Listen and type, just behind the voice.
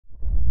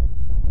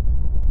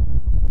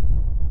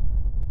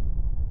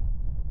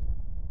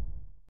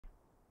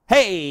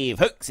Hey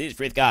folks, it's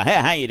Frithgar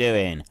here, how you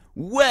doing?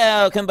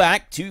 Welcome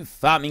back to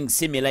Farming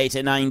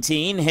Simulator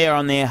 19 here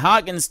on the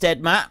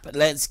Hagenstedt map.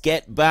 Let's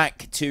get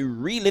back to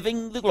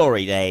reliving the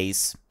glory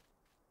days.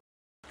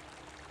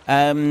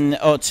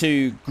 Or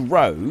to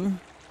grow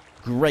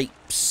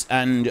grapes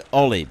and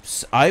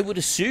olives. I would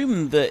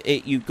assume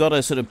that you've got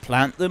to sort of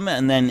plant them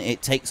and then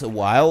it takes a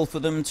while for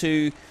them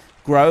to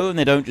grow and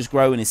they don't just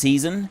grow in a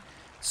season.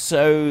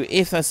 So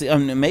if that's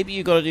maybe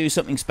you've got to do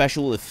something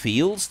special with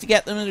fields to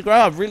get them to grow.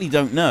 I really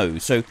don't know.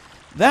 So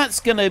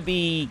that's going to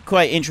be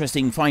quite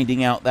interesting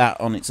finding out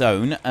that on its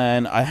own.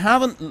 And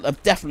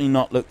I've definitely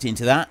not looked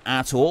into that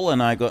at all.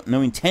 And I got no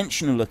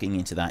intention of looking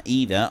into that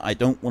either. I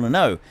don't want to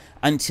know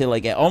until I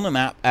get on the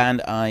map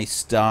and I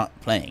start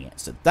playing it.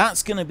 So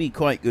that's going to be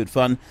quite good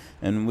fun.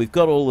 And we've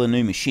got all the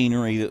new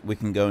machinery that we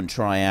can go and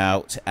try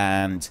out.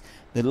 And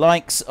the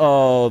likes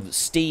of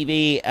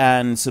Stevie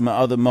and some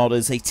other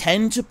modders, they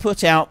tend to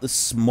put out the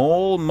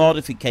small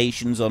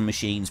modifications on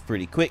machines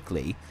pretty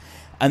quickly.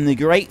 And the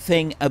great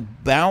thing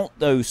about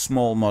those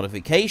small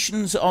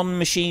modifications on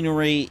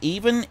machinery,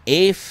 even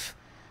if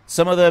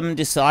some of them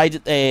decide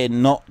that they're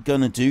not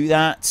going to do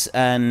that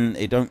and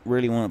they don't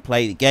really want to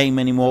play the game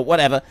anymore,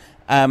 whatever,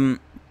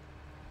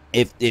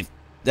 if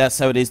that's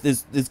how it is,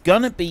 there's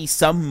going to be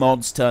some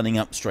mods turning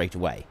up straight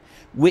away.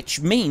 Which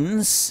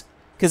means,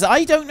 because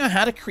I don't know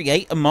how to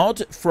create a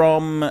mod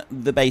from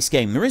the base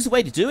game. There is a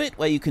way to do it,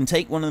 where you can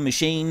take one of the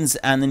machines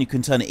and then you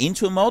can turn it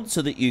into a mod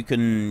so that you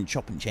can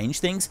chop and change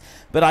things,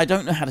 but I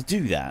don't know how to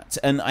do that.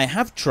 And I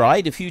have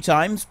tried a few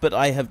times, but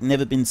I have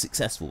never been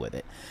successful with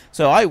it.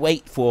 So I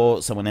wait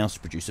for someone else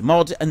to produce a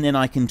mod, and then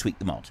I can tweak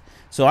the mod.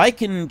 So I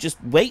can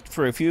just wait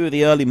for a few of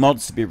the early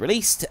mods to be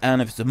released, and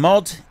if it's a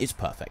mod, it's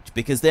perfect,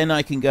 because then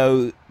I can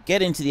go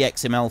get into the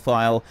XML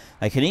file.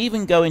 I can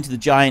even go into the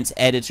Giants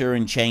editor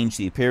and change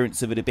the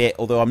appearance of it a bit,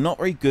 although I'm not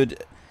very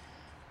good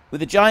with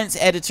the Giants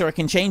editor. I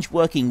can change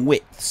working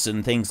widths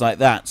and things like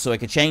that, so I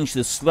could change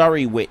the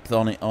slurry width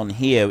on it on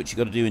here, which you've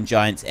got to do in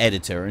Giants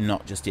editor and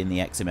not just in the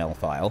XML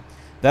file.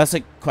 That's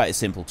quite a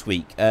simple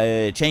tweak.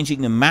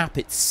 Changing the map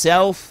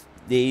itself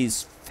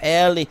is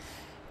fairly,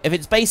 if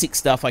it's basic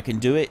stuff I can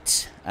do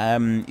it.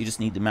 You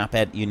just need the map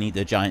you need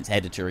the Giants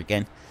editor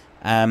again.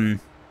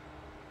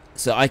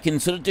 So I can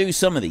sort of do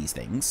some of these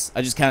things.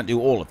 I just can't do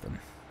all of them.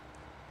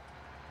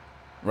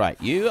 Right,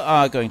 you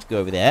are going to go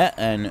over there,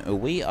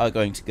 and we are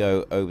going to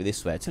go over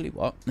this way. I tell you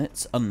what,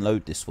 let's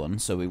unload this one.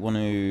 So we want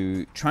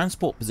to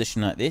transport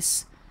position like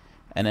this,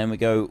 and then we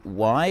go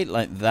Y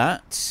like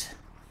that,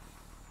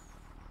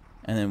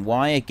 and then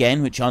Y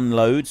again, which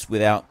unloads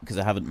without, because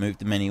I haven't moved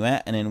them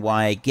anywhere, and then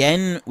Y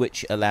again,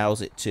 which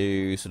allows it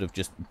to sort of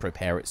just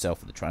prepare itself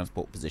for the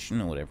transport position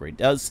or whatever it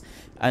does.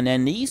 And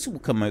then these will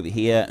come over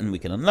here, and we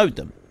can unload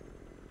them.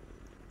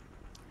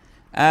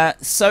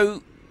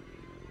 So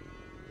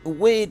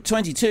with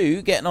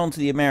 22 getting onto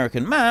the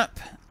American map,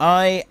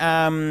 I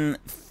am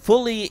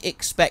fully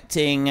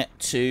expecting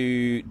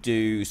to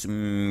do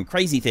some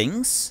crazy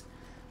things.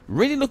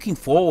 Really looking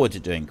forward to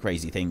doing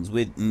crazy things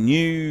with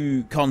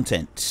new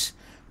content,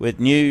 with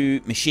new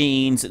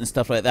machines and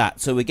stuff like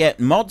that. So we get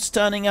mods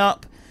turning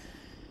up.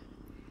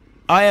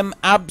 I am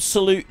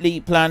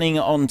absolutely planning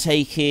on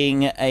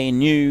taking a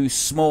new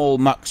small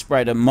muck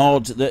spreader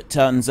mod that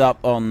turns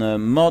up on the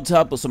mod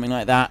hub or something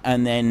like that,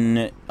 and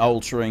then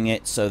altering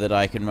it so that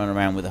I can run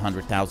around with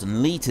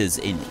 100,000 litres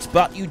in it.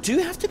 But you do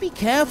have to be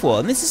careful,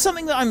 and this is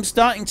something that I'm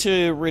starting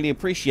to really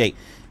appreciate.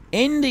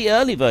 In the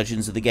early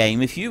versions of the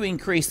game, if you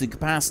increase the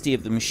capacity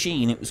of the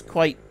machine, it was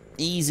quite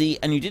easy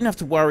and you didn't have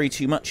to worry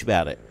too much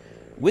about it.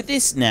 With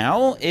this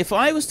now, if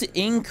I was to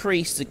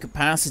increase the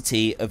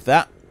capacity of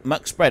that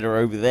muck spreader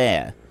over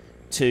there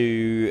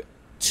to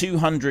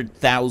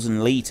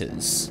 200,000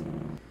 litres,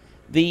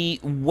 the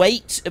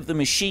weight of the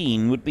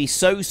machine would be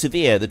so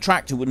severe the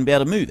tractor wouldn't be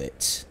able to move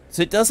it.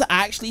 So it does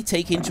actually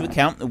take into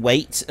account the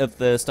weight of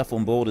the stuff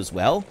on board as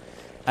well,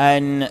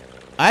 and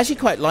I actually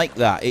quite like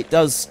that. It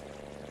does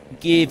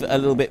give a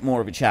little bit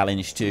more of a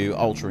challenge to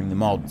altering the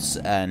mods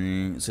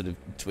and sort of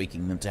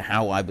tweaking them to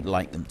how I would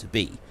like them to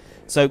be.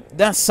 So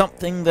that's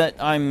something that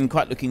I'm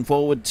quite looking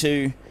forward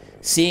to,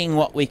 seeing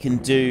what we can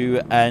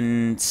do,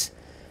 and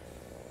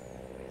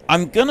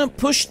I'm gonna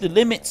push the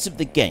limits of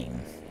the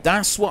game.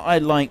 That's what I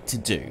like to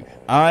do.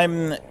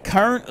 I'm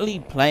currently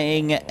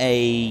playing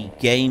a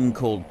game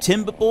called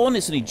Timberborn.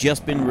 It's only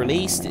just been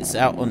released. It's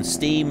out on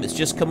Steam. It's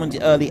just come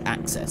into early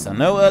access. I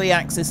know early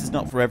access is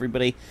not for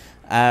everybody,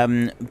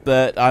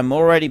 but I'm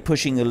already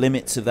pushing the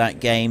limits of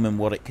that game and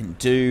what it can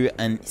do,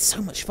 and it's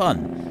so much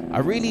fun. I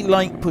really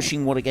like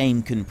pushing what a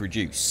game can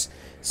produce.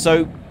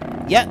 So,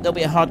 yeah, there'll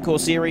be a hardcore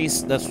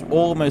series. That's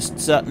almost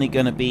certainly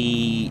going to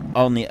be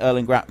on the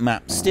Erlengrap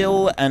map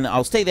still, and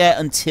I'll stay there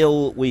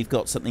until we've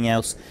got something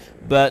else.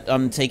 But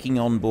I'm taking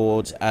on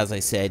board, as I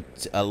said,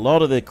 a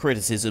lot of the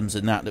criticisms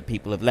and that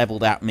people have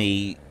leveled at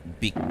me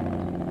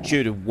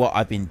due to what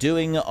I've been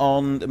doing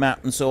on the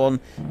map and so on,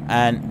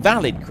 and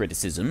valid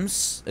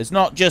criticisms. It's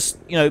not just,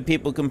 you know,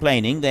 people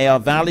complaining. They are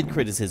valid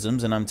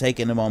criticisms, and I'm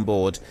taking them on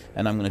board,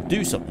 and I'm going to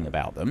do something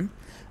about them.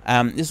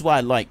 This is why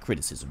I like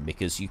criticism,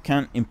 because you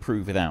can't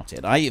improve without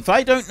it. If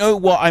I don't know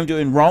what I'm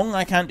doing wrong,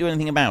 I can't do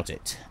anything about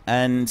it.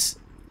 And,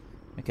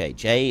 okay,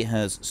 J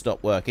has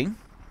stopped working.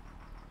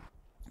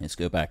 Let's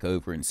go back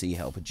over and see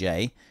helper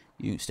J.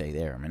 You stay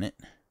there a minute.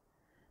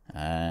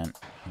 And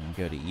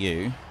go to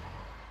you.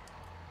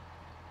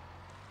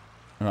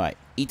 Right.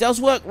 He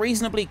does work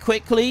reasonably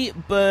quickly,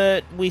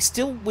 but we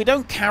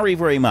don't carry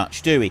very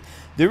much, do we?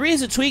 There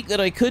is a tweak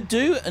that I could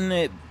do,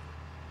 and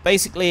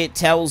basically it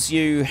tells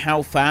you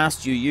how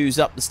fast you use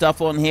up the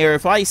stuff on here.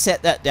 If I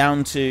set that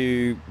down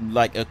to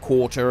like a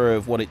quarter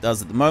of what it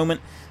does at the moment,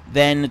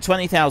 then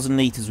 20,000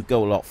 litres would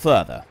go a lot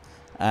further.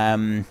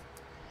 I'm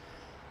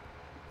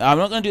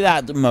not going to do that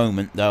at the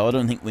moment, though. I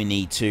don't think we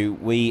need to.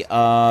 We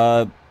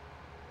are...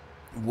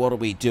 What are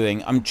we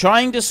doing? I'm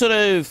trying to sort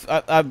of...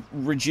 I've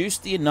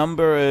reduced the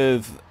number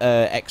of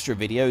extra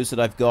videos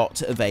that I've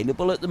got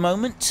available at the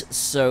moment.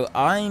 So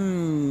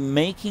I'm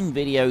making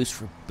videos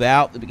for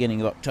about the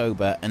beginning of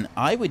October. And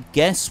I would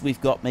guess we've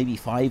got maybe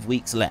 5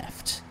 weeks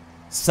left.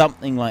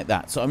 Something like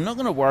that. So I'm not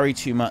going to worry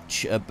too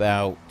much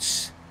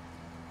about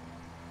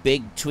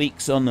big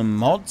tweaks on the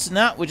mods and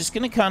that. We're just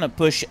going to kind of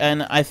push.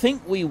 And I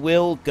think we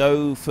will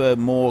go for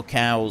more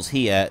cows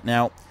here.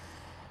 Now...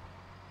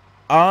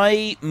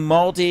 I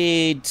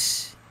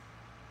modded...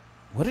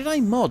 What did I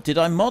mod? Did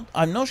I mod...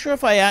 I'm not sure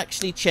if I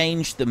actually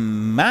changed the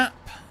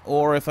map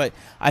or if I...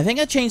 I think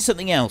I changed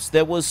something else.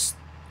 There was...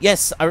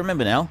 Yes, I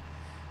remember now.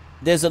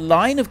 There's a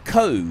line of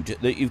code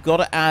that you've got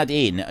to add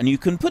in, and you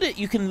can put it...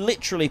 You can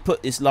literally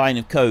put this line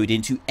of code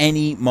into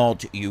any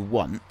mod you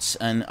want,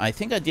 and I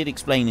think I did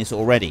explain this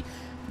already.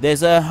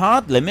 There's a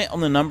hard limit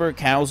on the number of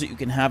cows that you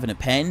can have in a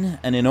pen,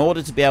 and in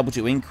order to be able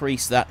to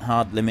increase that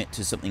hard limit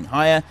to something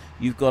higher,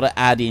 you've got to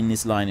add in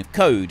this line of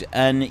code,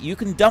 and you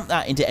can dump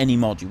that into any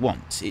mod you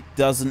want. It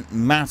doesn't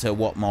matter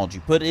what mod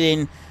you put it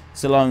in,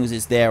 so long as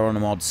it's there on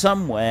a mod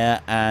somewhere,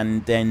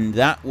 and then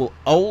that will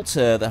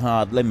alter the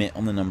hard limit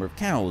on the number of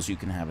cows you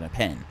can have in a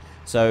pen.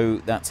 So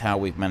that's how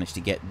we've managed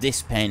to get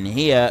this pen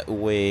here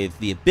with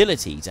the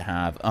ability to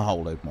have a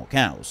whole load more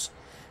cows.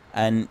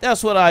 And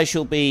that's what I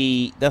shall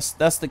be... That's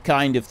the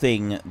kind of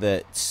thing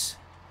that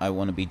I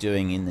want to be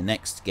doing in the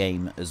next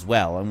game as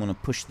well. I want to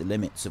push the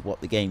limits of what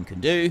the game can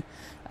do.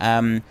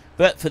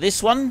 But for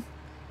this one,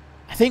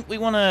 I think we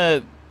want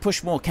to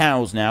push more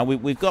cows now.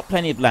 We've got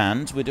plenty of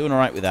land. We're doing all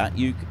right with that.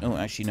 Oh,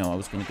 actually, no. I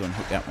was going to go and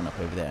hook that one up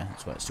over there.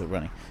 That's why it's still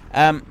running.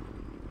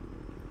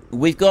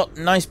 We've got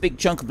a nice big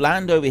chunk of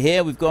land over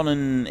here. We've gone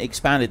and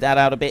expanded that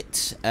out a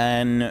bit.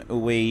 And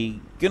we're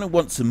going to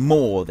want some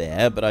more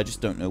there, but I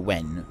just don't know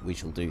when we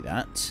shall do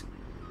that.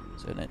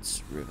 So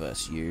let's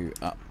reverse you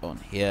up on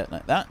here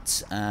like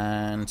that.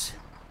 And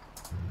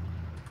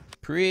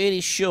pretty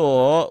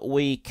sure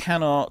we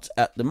cannot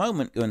at the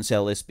moment go and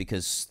sell this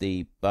because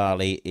the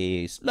barley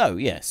is low.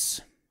 Yes,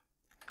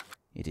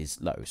 it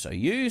is low. So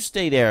you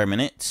stay there a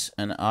minute,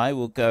 and I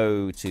will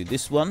go to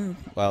this one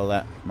while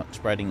that muck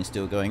spreading is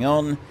still going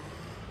on.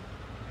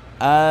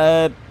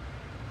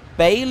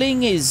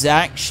 Baling is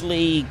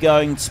actually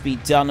going to be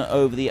done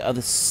over the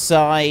other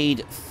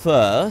side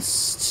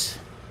first.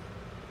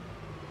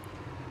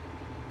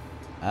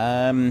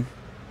 I was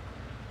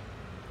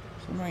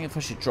wondering if I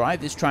should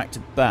drive this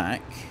tractor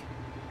back.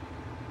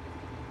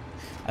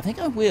 I think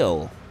I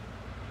will.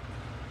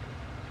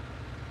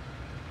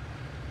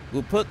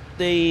 We'll put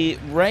the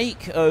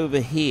rake over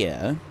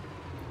here.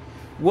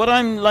 What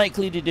I'm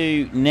likely to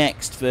do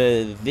next for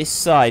this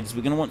side is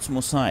we're going to want some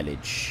more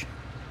silage.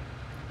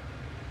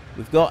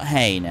 We've got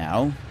hay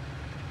now.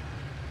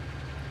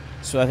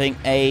 So I think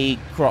a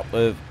crop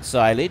of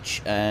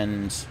silage,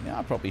 and yeah,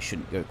 I probably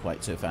shouldn't go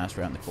quite so fast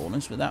around the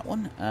corners with that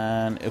one.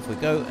 And if we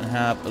go and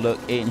have a look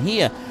in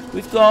here,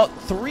 we've got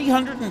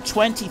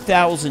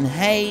 320,000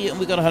 hay, and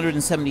we've got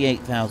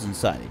 178,000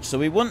 silage. So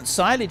we want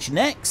silage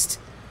next.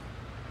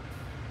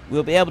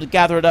 We'll be able to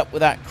gather it up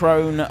with that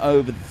Krone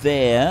over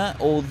there.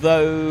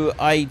 Although,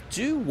 I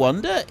do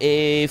wonder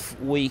if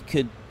we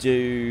could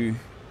do...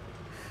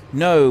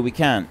 No, we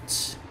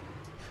can't.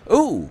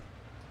 Ooh!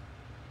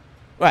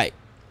 Right.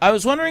 I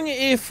was wondering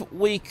if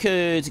we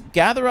could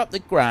gather up the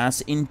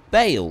grass in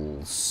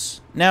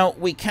bales. Now,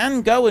 we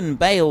can go and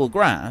bale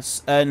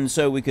grass, and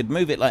so we could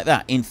move it like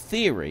that, in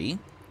theory.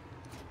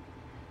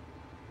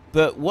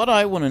 But what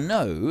I want to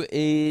know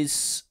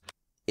is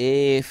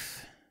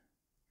if...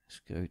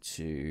 Let's go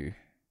to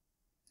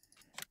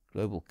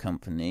Global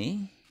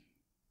Company.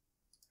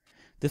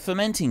 The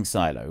fermenting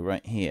silo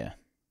right here.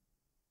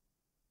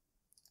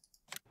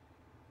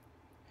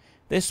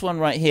 This one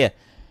right here.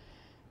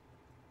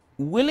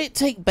 Will it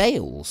take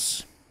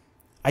bales?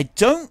 I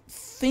don't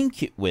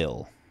think it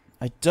will.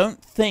 I don't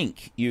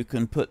think you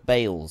can put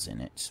bales in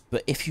it.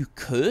 But if you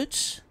could,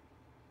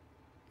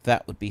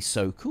 that would be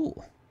so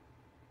cool.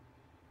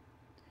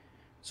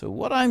 So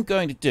what I'm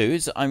going to do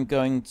is I'm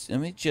going to...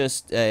 Let me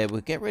just... we'll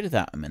get rid of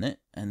that a minute.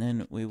 And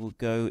then we will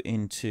go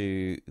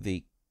into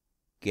the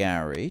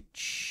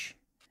garage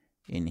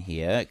in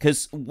here,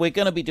 because we're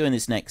going to be doing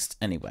this next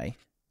anyway.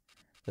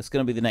 That's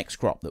going to be the next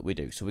crop that we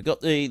do. So we've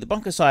got the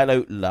bunker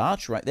silo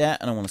large right there,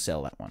 and I want to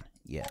sell that one.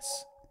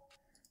 Yes.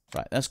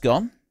 Right, that's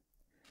gone.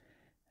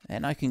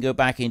 Then I can go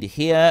back into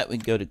here. We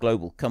can go to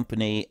global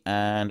company,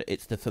 and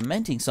it's the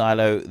fermenting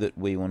silo that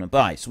we want to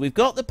buy. So we've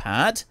got the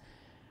pad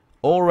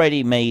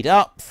already made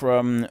up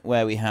from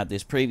where we had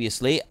this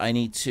previously. I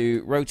need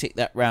to rotate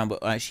that round,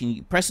 but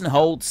actually press and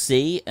hold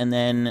C, and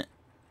then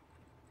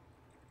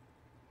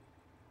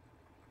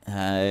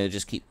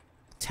just keep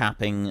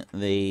tapping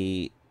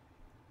the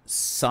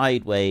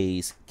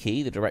sideways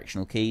key, the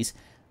directional keys,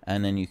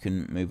 and then you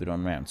can move it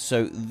on around.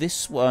 So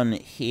this one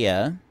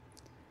here,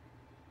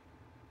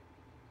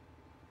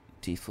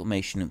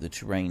 deformation of the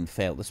terrain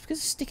failed. That's because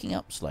it's sticking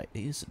up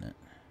slightly, isn't it?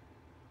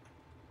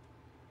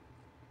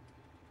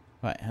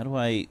 Right, how do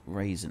I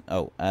raise an...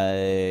 Oh,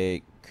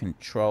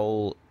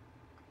 Control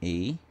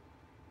E.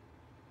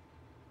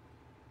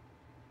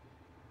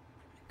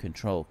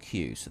 Control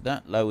Q. So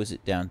that lowers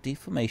it down.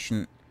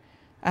 Deformation.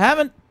 I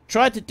haven't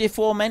tried to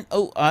deform...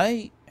 Oh,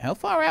 how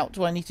far out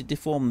do I need to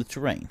deform the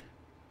terrain?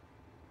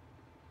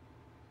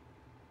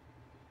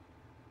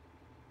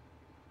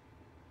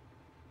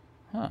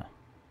 Huh.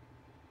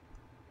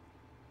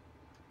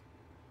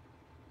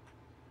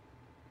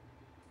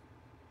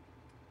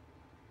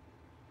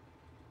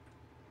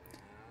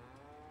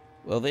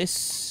 Well,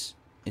 this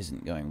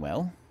isn't going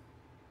well.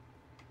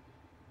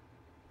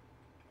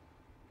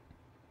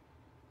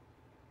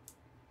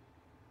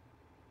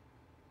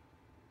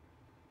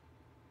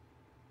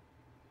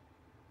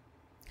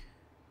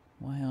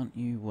 Why aren't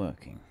you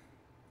working?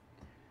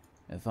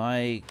 Have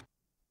I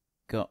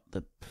got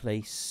the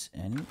place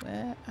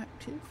anywhere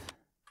active?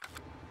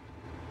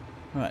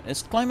 Right,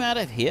 let's climb out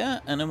of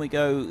here, and then we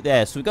go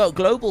there. So we've got a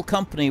global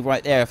company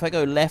right there. If I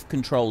go left,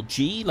 Control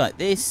G, like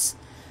this,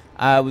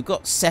 we've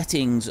got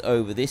settings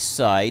over this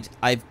side.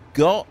 I've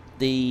got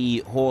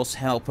the horse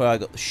helper, I've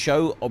got the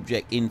show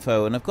object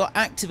info, and I've got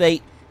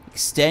activate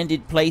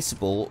extended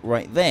placeable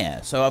right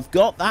there. So I've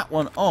got that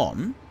one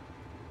on,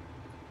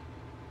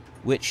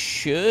 which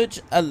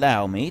should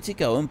allow me to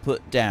go and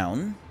put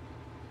down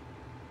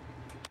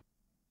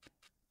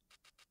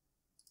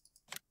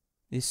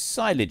this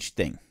silage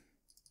thing.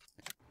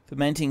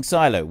 Fermenting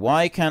silo.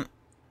 Why can't...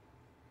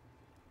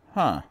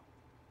 Huh.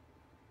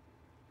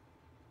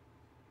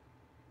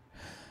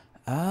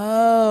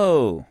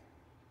 Oh.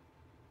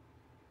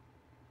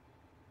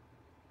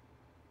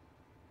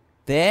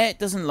 There, it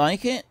doesn't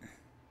like it.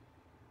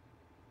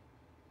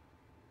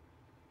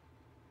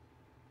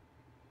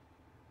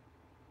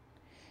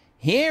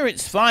 Here,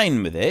 it's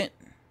fine with it.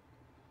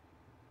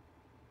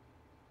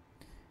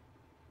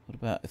 What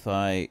about if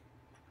I...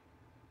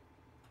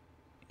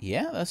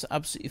 Yeah, that's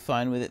absolutely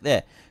fine with it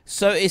there.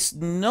 So it's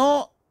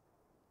not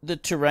the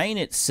terrain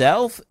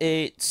itself.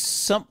 It's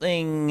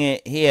something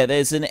here.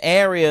 There's an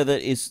area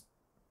that is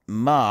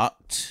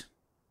marked.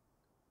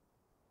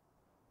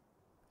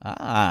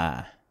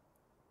 Ah.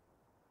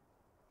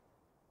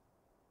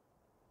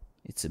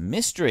 It's a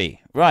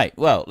mystery. Right,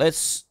 well,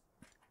 let's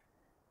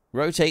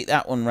rotate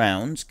that one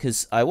round,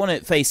 because I want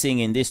it facing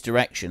in this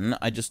direction.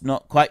 I'm just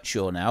not quite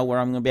sure now where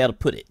I'm going to be able to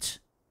put it.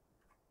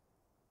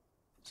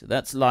 So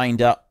that's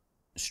lined up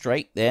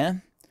straight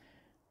there.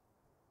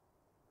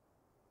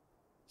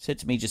 Said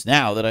to me just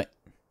now that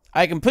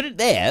I can put it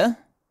there.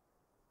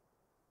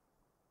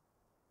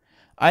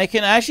 I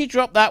can actually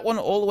drop that one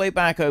all the way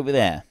back over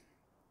there.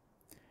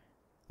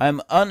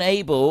 I'm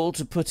unable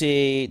to put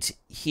it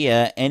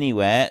here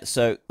anywhere,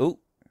 so... Oh.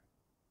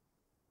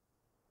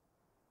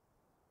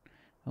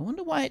 I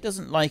wonder why it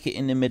doesn't like it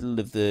in the middle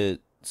of the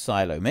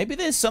silo. Maybe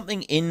there's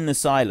something in the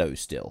silo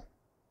still.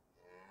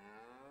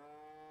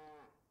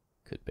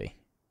 Could be.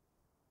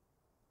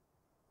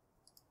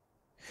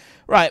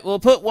 Right, we'll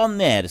put one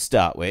there to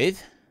start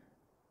with.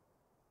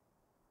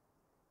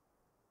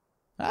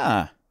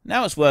 Ah,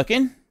 now it's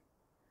working.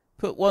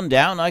 Put one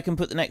down, I can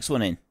put the next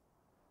one in.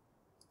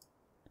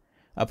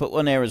 I'll put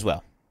one there as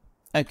well.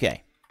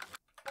 Okay.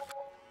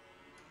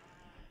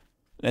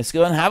 Let's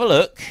go and have a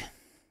look.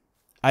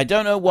 I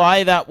don't know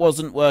why that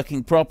wasn't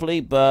working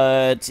properly,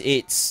 but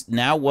it's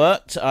now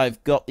worked.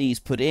 I've got these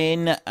put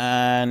in,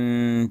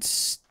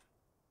 and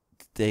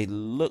they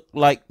look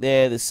like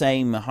they're the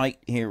same height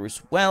here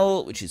as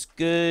well, which is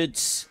good.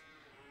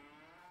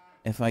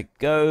 If I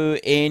go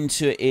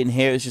into in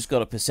here, it's just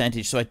got a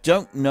percentage, so I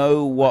don't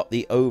know what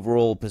the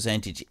overall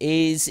percentage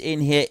is in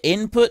here.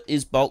 Input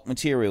is bulk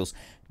materials.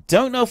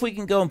 Don't know if we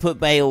can go and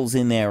put bales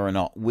in there or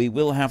not. We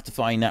will have to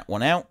find that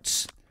one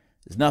out.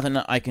 There's nothing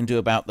that I can do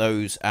about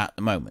those at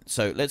the moment.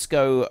 So let's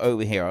go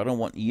over here. I don't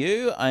want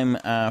you. I'm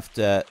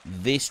after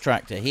this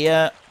tractor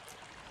here.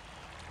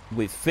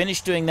 We've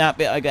finished doing that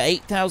bit. I got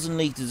 8,000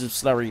 litres of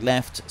slurry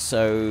left.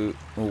 So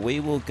we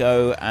will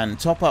go and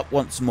top up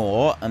once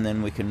more. And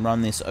then we can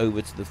run this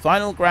over to the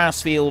final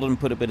grass field and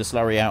put a bit of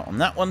slurry out on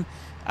that one.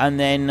 And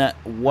then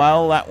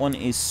while that one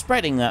is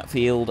spreading that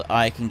field,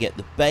 I can get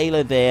the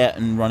baler there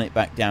and run it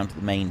back down to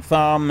the main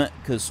farm,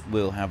 because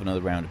we'll have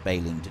another round of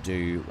baling to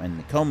do when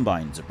the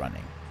combines are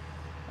running.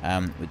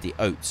 with the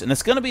oats. And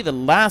it's going to be the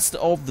last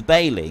of the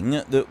baling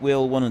that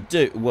we'll want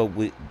to do. Well,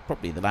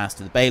 probably the last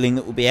of the baling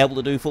that we'll be able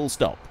to do full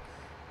stop.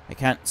 I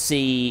can't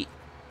see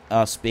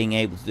us being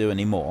able to do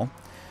any more.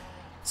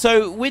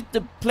 So with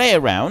the play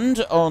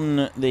around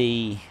on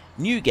the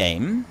new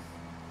game,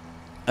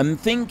 I'm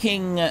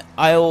thinking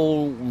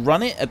I'll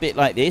run it a bit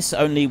like this,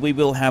 only we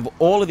will have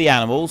all of the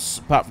animals,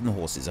 apart from the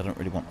horses. I don't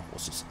really want the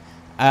horses.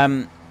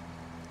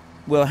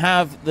 We'll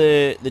have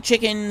the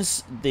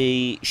chickens,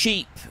 the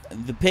sheep,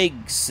 the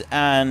pigs,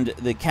 and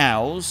the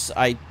cows.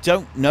 I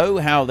don't know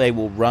how they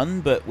will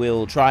run, but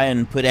we'll try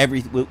and put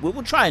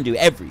we'll try and do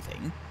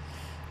everything.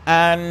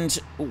 And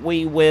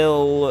we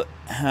will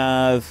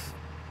have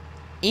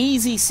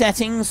easy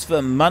settings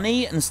for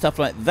money and stuff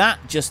like that,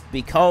 just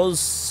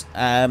because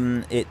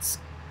it's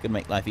going to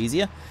make life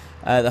easier.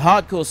 The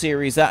hardcore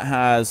series, that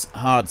has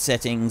hard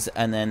settings,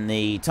 and then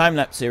the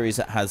time-lapse series,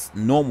 that has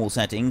normal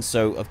settings.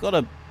 So I've got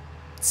a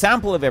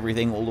sample of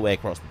everything all the way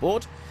across the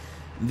board.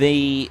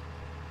 The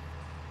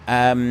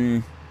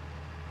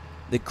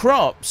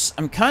crops,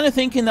 I'm kind of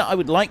thinking that I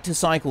would like to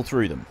cycle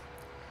through them.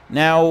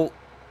 Now,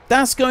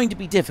 that's going to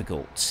be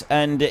difficult,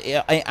 and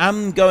I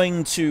am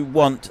going to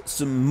want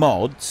some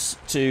mods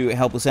to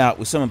help us out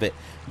with some of it,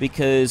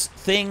 because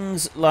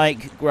things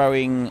like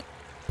growing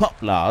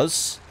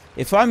poplars,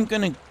 if I'm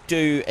going to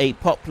do a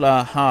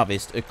poplar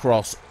harvest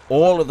across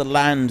all of the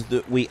land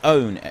that we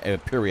own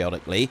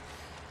periodically,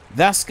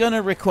 that's going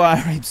to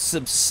require a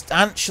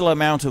substantial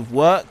amount of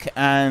work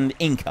and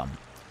income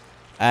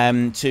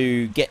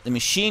to get the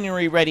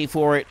machinery ready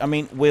for it. I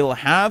mean,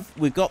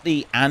 we've got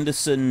the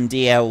Anderson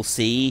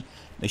DLC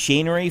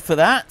machinery for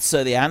that.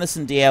 So the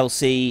Anderson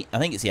DLC, I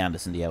think it's the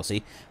Anderson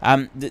DLC,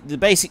 the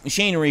basic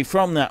machinery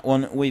from that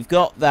one, we've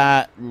got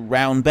that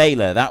round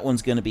baler. That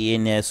one's going to be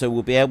in there, so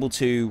we'll be able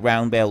to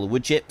round bale the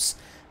wood chips.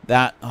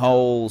 That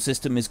whole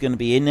system is going to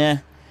be in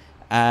there,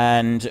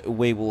 and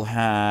we will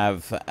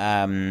have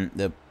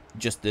the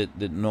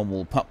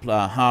normal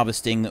poplar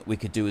harvesting that we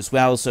could do as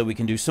well. So we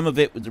can do some of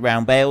it with the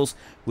round bales.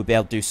 We'll be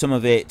able to do some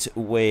of it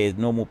with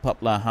normal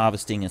poplar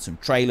harvesting and some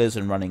trailers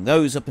and running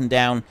those up and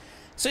down.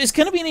 So it's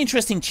going to be an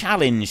interesting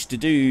challenge to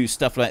do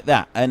stuff like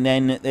that. And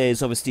then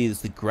there's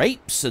the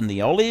grapes and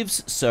the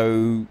olives. So,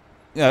 you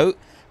know,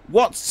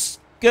 what's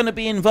going to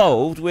be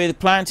involved with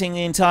planting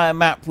the entire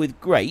map with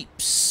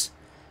grapes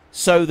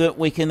so that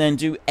we can then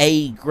do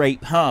a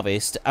grape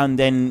harvest and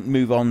then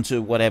move on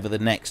to whatever the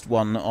next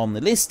one on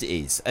the list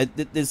is.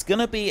 There's going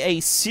to be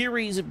a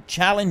series of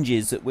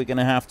challenges that we're going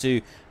to have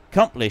to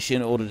accomplish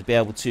in order to be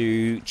able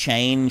to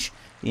change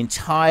the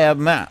entire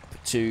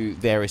map to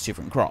various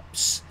different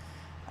crops.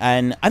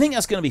 And I think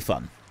that's going to be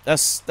fun.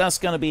 That's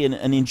going to be an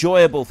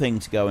enjoyable thing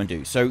to go and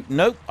do. So,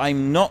 nope,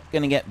 I'm not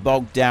going to get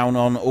bogged down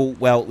on, oh,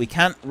 well, we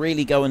can't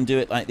really go and do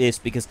it like this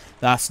because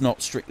that's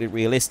not strictly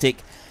realistic.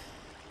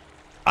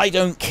 I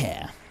don't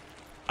care.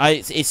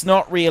 It's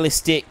not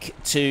realistic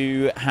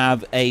to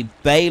have a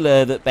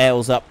baler that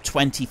bales up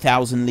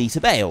 20,000 litre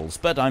bales,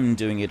 but I'm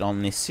doing it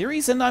on this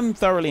series, and I'm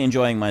thoroughly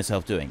enjoying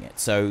myself doing it.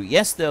 So,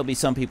 yes, there'll be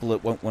some people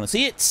that won't want to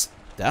see it.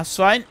 That's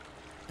fine.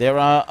 There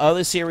are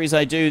other series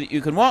I do that you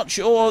can watch,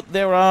 or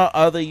there are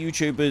other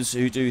YouTubers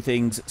who do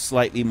things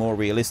slightly more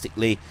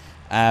realistically.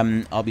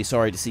 I'll be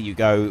sorry to see you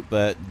go,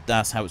 but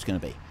that's how it's going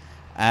to be.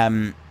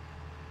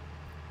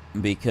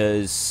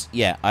 Because,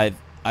 yeah,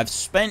 I've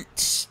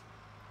spent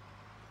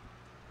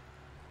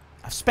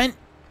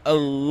a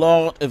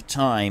lot of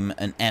time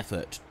and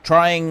effort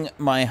trying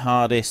my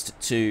hardest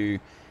to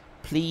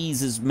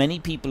please as many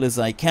people as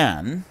I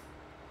can,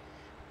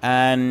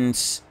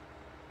 and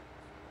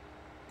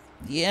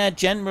yeah,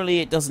 generally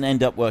it doesn't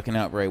end up working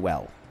out very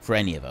well for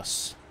any of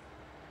us.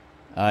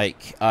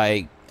 Like,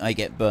 I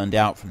get burned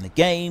out from the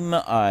game,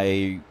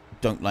 I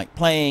don't like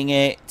playing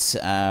it,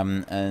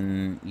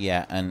 and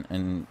yeah,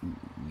 and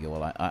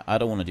well, I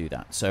don't want to do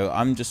that. So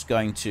I'm just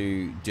going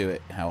to do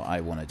it how I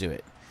want to do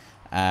it.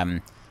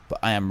 But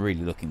I am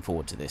really looking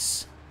forward to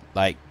this.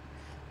 Like,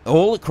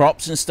 all the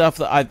crops and stuff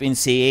that I've been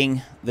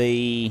seeing,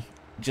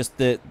 just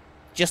the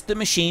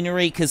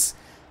machinery, because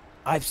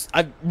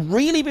I've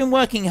really been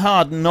working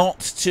hard not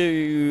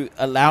to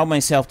allow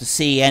myself to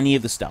see any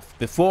of the stuff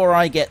before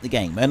I get the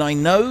game. And I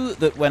know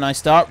that when I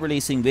start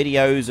releasing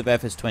videos of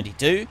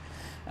FS22,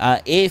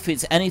 if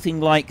it's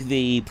anything like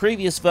the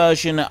previous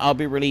version, I'll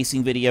be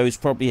releasing videos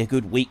probably a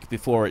good week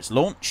before it's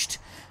launched.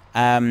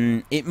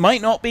 It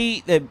might not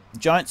be. The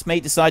Giants may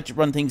decide to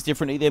run things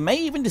differently. They may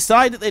even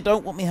decide that they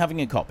don't want me having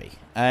a copy,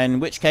 in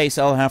which case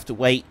I'll have to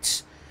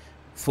wait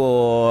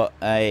for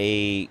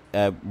a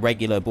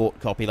regular bought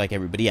copy like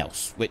everybody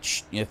else,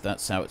 which, if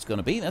that's how it's going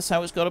to be, that's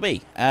how it's got to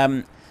be.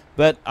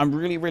 But I'm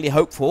really, really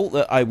hopeful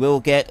that I will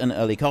get an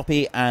early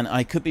copy, and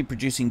I could be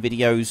producing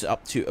videos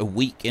up to a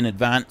week in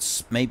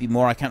advance, maybe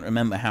more. I can't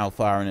remember how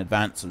far in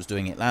advance I was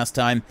doing it last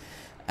time,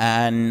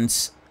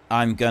 and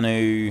I'm going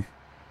to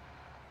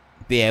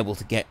be able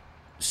to get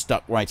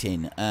stuck right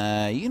in.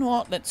 You know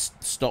what? Let's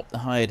stop the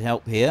hired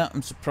help here.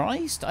 I'm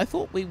surprised. I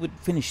thought we would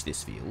finish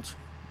this field.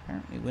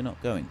 Apparently we're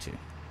not going to.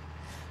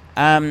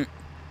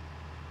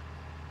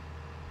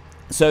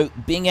 So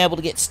being able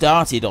to get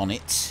started on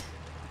it,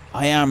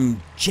 I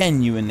am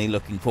genuinely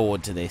looking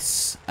forward to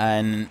this,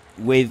 and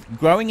with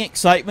growing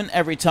excitement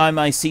every time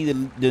I see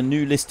the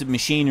new list of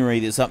machinery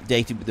that's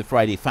updated with the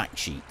Friday fact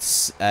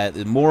sheets.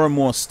 There's more and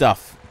more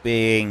stuff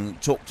being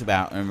talked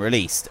about and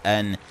released,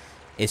 and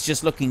it's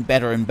just looking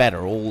better and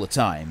better all the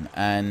time.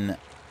 And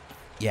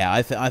yeah,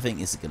 I think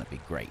this is going to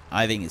be great.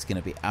 I think it's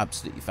going to be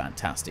absolutely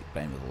fantastic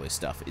playing with all this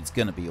stuff. It's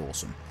going to be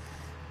awesome.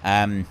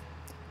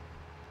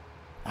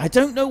 I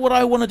don't know what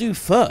I want to do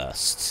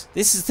first.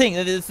 This is the thing.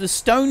 There's the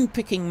stone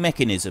picking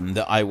mechanism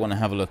that I want to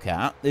have a look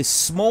at. There's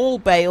small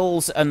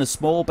bales and the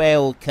small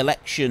bale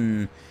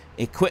collection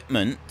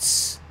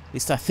equipment. At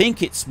least I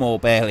think it's small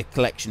bale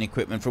collection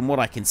equipment from what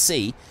I can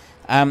see.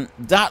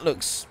 That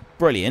looks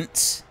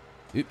brilliant.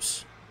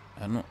 Oops.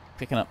 I'm not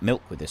picking up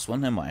milk with this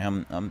one, am I?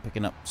 I'm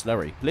picking up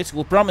slurry.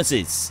 Political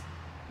promises.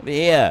 Over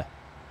here.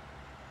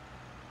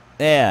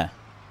 There.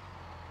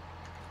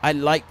 I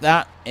like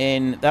that.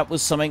 That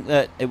was something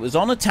that it was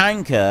on a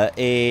tanker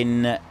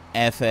in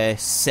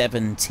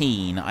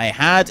FS17. I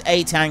had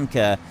a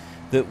tanker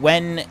that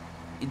when,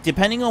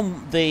 depending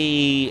on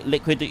the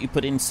liquid that you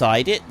put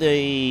inside it,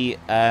 the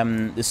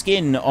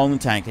skin on the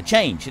tanker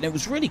changed, and it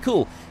was really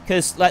cool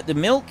because, like, the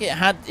milk, it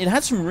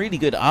had some really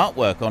good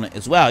artwork on it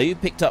as well. You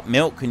picked up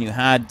milk and you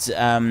had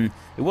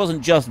it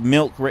wasn't just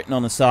milk written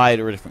on the side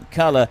or a different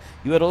color.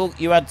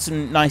 You had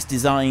some nice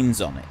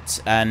designs on it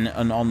and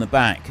on the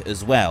back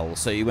as well.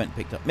 So you went and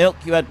picked up milk,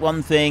 you had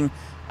one thing.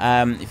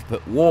 If you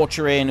put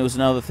water in, it was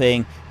another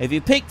thing. If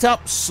you picked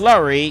up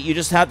slurry, you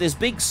just had this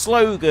big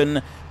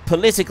slogan,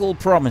 political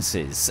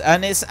promises.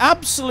 And it's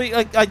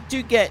absolutely, I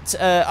do get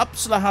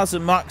Uppsala has a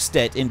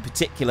Markstedt in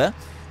particular,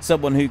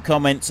 someone who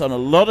comments on a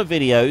lot of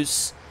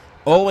videos,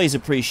 always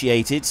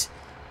appreciated.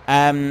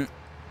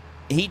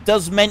 He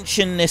does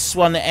mention this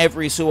one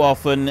every so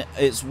often.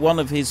 It's one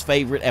of his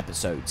favourite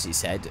episodes, he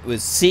said. It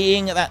was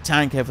seeing that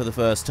tanker for the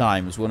first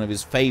time was one of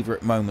his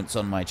favourite moments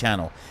on my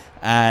channel.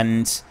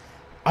 And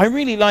I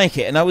really like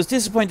it, and I was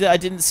disappointed I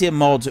didn't see a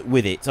mod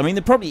with it. I mean,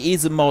 there probably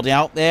is a mod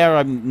out there.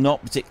 I'm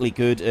not particularly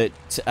good at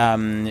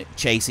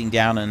chasing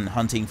down and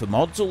hunting for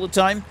mods all the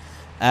time.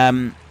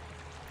 But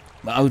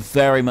I would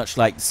very much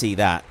like to see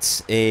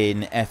that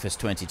in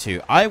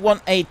FS22. I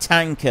want a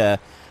tanker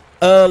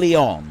early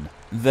on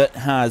that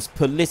has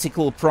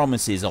political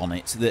promises on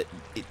it, that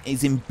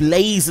is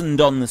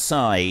emblazoned on the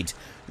side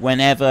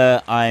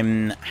whenever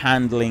I'm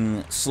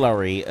handling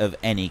slurry of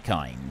any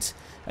kind.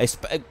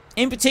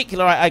 In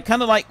particular, I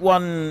kind of like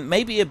one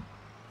maybe a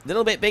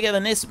little bit bigger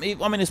than this. I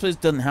mean, I suppose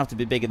it doesn't have to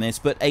be bigger than this,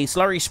 but a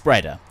slurry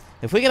spreader.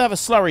 If we could have a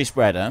slurry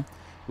spreader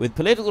with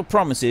political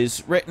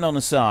promises written on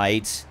the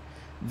side,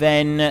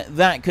 then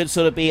that could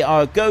sort of be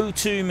our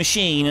go-to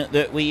machine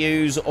that we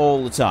use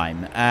all the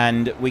time.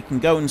 And we can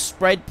go and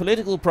spread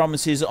political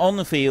promises on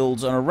the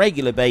fields on a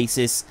regular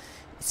basis.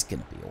 It's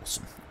going to be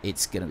awesome.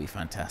 It's going to be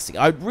fantastic.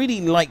 I'd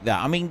really like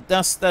that. I mean,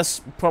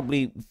 that's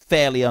probably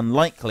fairly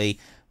unlikely,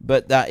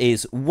 but that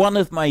is one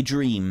of my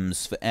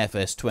dreams for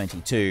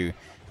FS22,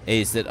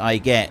 is that I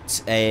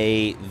get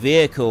a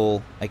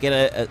vehicle, I get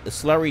a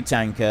slurry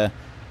tanker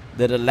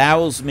that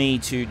allows me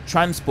to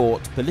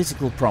transport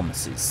political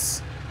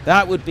promises.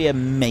 That would be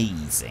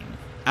amazing.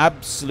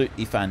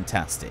 Absolutely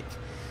fantastic.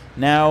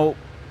 Now,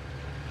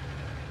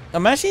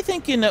 I'm actually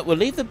thinking that we'll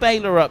leave the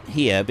baler up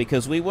here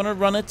because we want to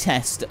run a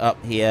test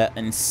up here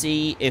and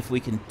see if we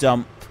can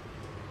dump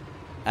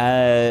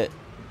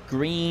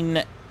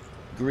green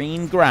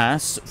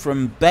grass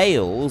from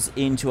bales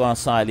into our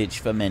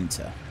silage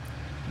fermenter.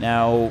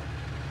 Now,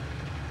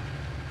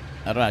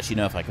 I don't actually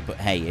know if I can put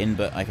hay in,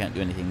 but I can't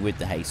do anything with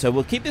the hay. So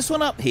we'll keep this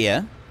one up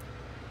here,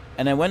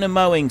 and then when the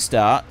mowing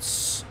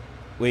starts,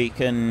 we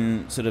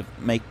can sort of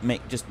make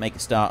a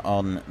start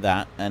on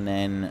that, and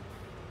then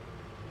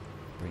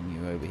bring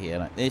you over here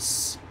like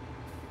this.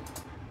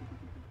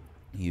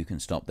 You can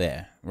stop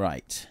there.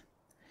 Right.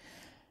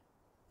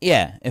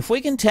 Yeah, if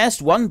we can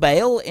test one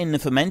bale in the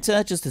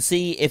fermenter just to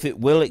see if it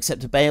will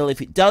accept a bale.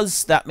 If it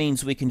does, that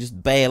means we can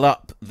just bale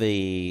up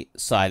the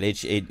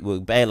silage. It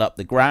will bale up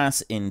the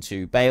grass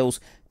into bales,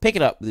 pick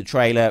it up with the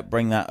trailer,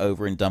 bring that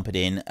over and dump it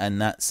in, and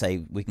that's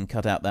say we can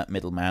cut out that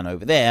middleman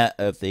over there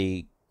of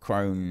the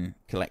Krone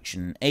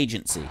collection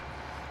agency.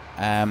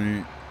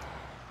 The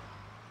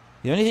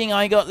only thing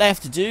I got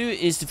left to do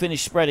is to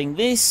finish spreading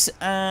this,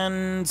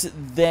 and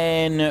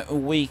then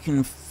we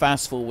can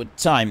fast forward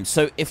time.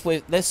 So if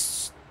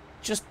let's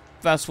just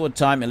fast forward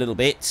time a little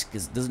bit,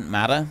 because it doesn't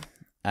matter.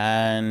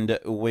 And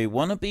we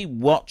want to be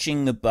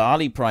watching the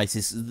barley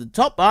prices. The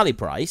top barley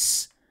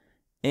price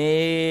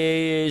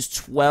is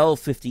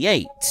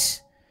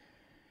 12.58.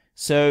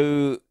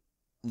 So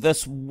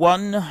that's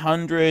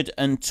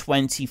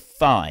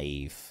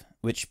 125,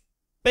 which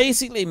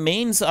basically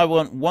means I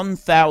want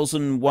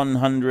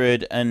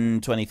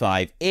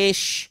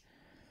 1,125-ish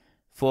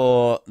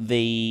for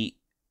the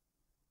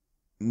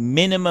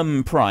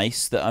minimum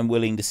price that I'm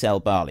willing to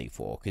sell barley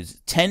for,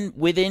 because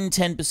within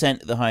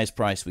 10% of the highest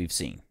price we've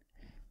seen.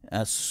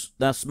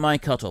 That's my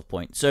cutoff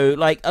point. So,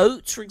 like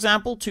oats, for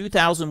example,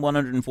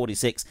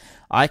 2,146.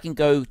 I can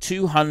go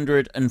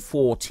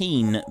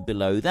 214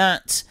 below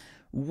that,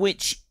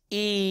 which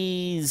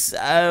is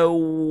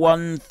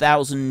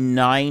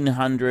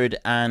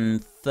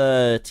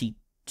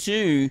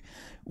 1,932,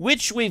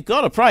 which we've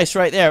got a price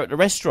right there at the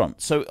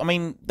restaurant. So, I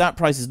mean, that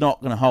price is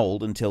not going to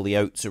hold until the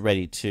oats are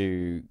ready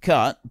to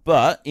cut,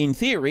 but in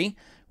theory,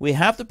 we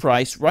have the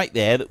price right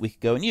there that we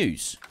could go and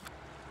use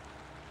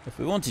if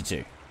we wanted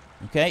to.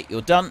 Okay, you're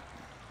done.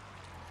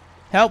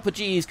 Helper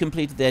G has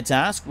completed their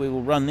task. We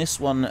will run this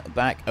one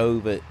back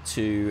over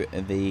to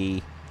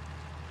the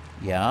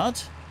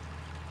yard.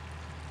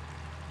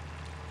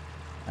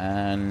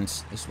 And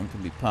this one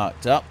can be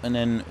parked up. And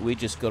then we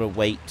just got to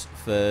wait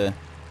for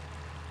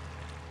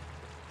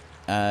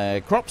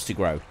crops to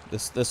grow.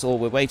 That's all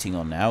we're waiting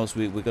on now. Is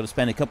we've got to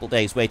spend a couple of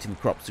days waiting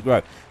for crops to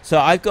grow. So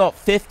I've got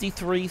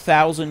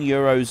 53,000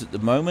 euros at the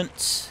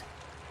moment.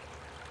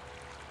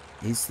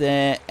 Is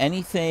there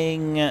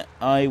anything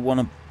I want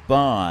to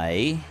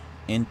buy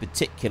in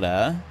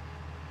particular?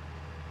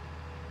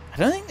 I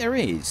don't think there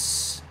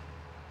is.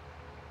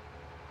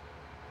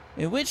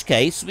 In which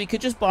case, we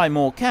could just buy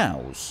more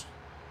cows.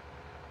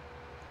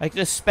 I could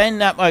just spend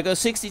that. I got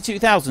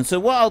 62,000. So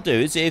what I'll do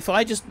is, if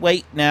I just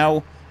wait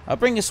now, I'll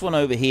bring this one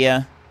over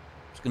here.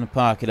 Just going to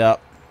park it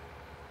up,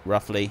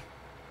 roughly.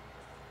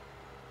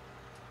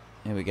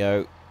 Here we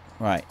go.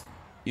 Right.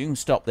 You can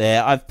stop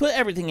there. I've put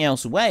everything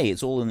else away.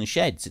 It's all in the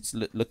sheds. It's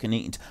looking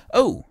neat.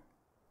 Oh!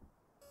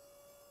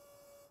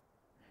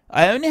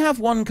 I only have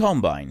one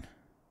combine.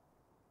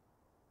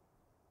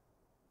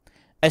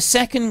 A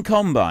second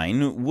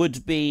combine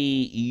would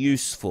be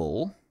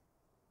useful.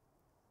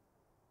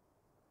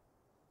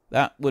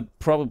 That would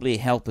probably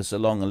help us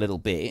along a little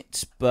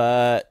bit,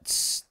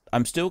 but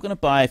I'm still going to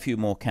buy a few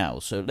more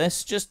cows. So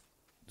let's just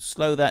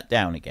slow that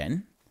down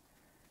again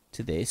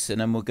to this, and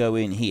then we'll go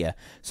in here.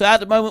 So at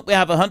the moment we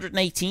have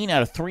 118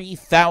 out of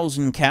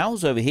 3,000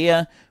 cows over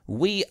here.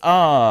 We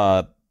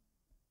are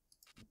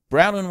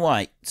brown and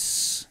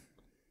whites.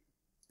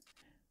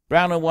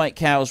 Brown and white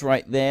cows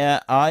right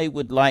there. I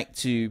would like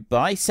to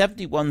buy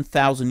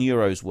 71,000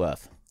 euros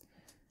worth.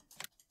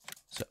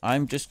 So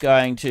I'm just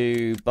going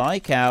to buy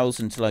cows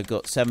until I've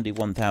got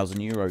 71,000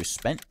 euros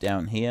spent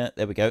down here.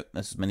 There we go.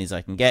 That's as many as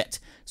I can get.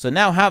 So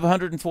now have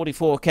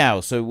 144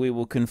 cows. So we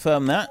will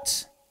confirm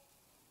that.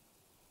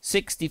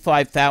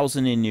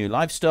 65,000 in new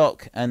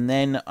livestock, and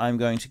then I'm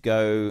going to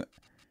go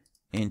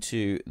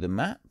into the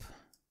map.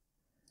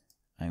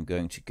 I'm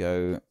going to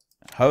go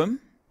home,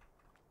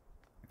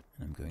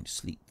 and I'm going to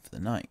sleep for the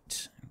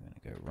night. I'm going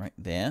to go right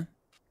there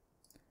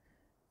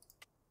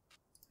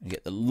and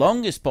get the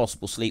longest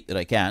possible sleep that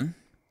I can.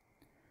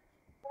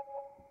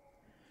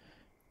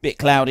 Bit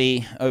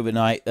cloudy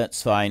overnight,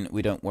 that's fine,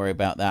 we don't worry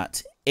about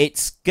that.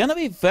 It's going to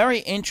be very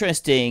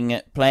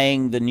interesting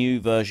playing the new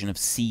version of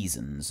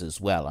Seasons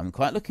as well. I'm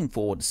quite looking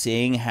forward to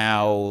seeing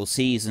how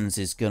Seasons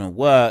is going to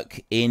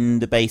work in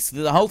the base.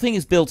 The whole thing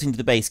is built into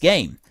the base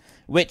game,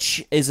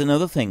 which is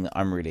another thing that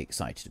I'm really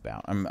excited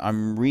about.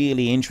 I'm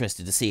really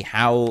interested to see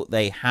how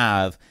they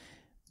have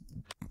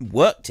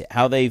worked it,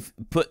 how they've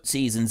put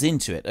Seasons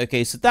into it.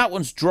 Okay, so that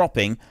one's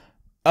dropping.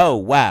 Oh,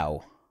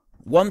 wow.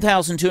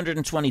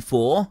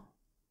 1,224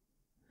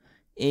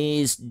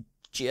 is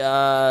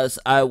just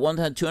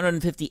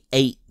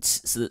 1,258,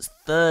 so that's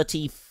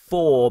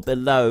 34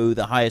 below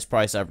the highest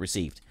price I've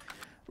received.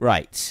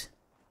 Right.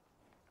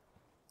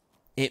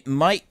 It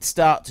might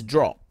start to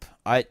drop.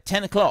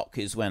 10 o'clock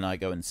is when I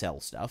go and sell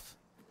stuff.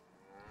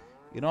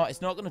 You know,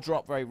 it's not going to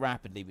drop very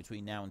rapidly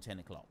between now and 10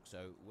 o'clock, so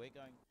we're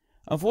going...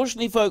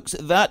 Unfortunately, folks,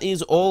 that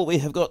is all we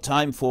have got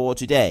time for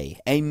today.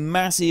 A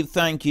massive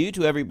thank you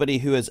to everybody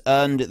who has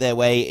earned their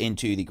way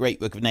into the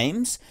Great Book of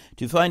Names.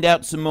 To find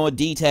out some more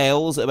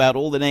details about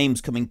all the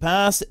names coming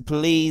past,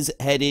 please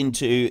head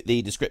into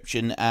the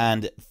description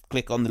and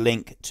click on the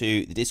link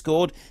to the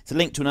Discord. It's a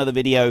link to another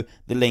video.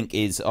 The link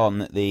is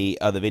on the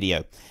other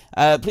video.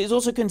 Please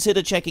also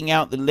consider checking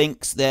out the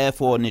links there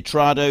for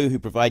Nitrado, who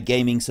provide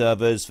gaming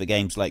servers for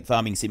games like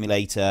Farming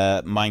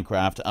Simulator,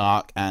 Minecraft,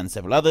 Ark, and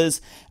several others.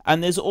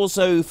 And there's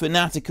also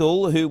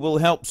Fanatical, who will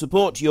help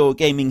support your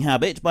gaming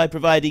habit by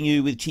providing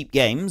you with cheap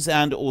games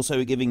and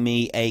also giving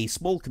me a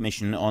small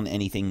commission on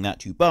anything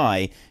that you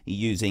buy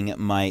using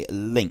my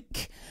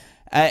link.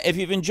 If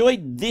you've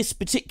enjoyed this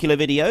particular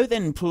video,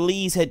 then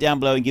please head down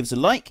below and give us a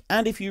like.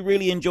 And if you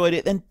really enjoyed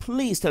it, then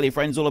please tell your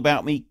friends all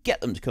about me. Get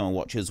them to come and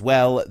watch as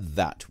well.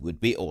 That would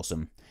be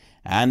awesome.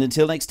 And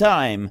until next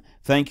time,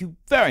 thank you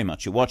very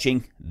much for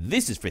watching.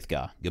 This is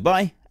Frithgar.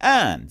 Goodbye,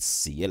 and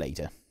see you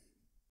later.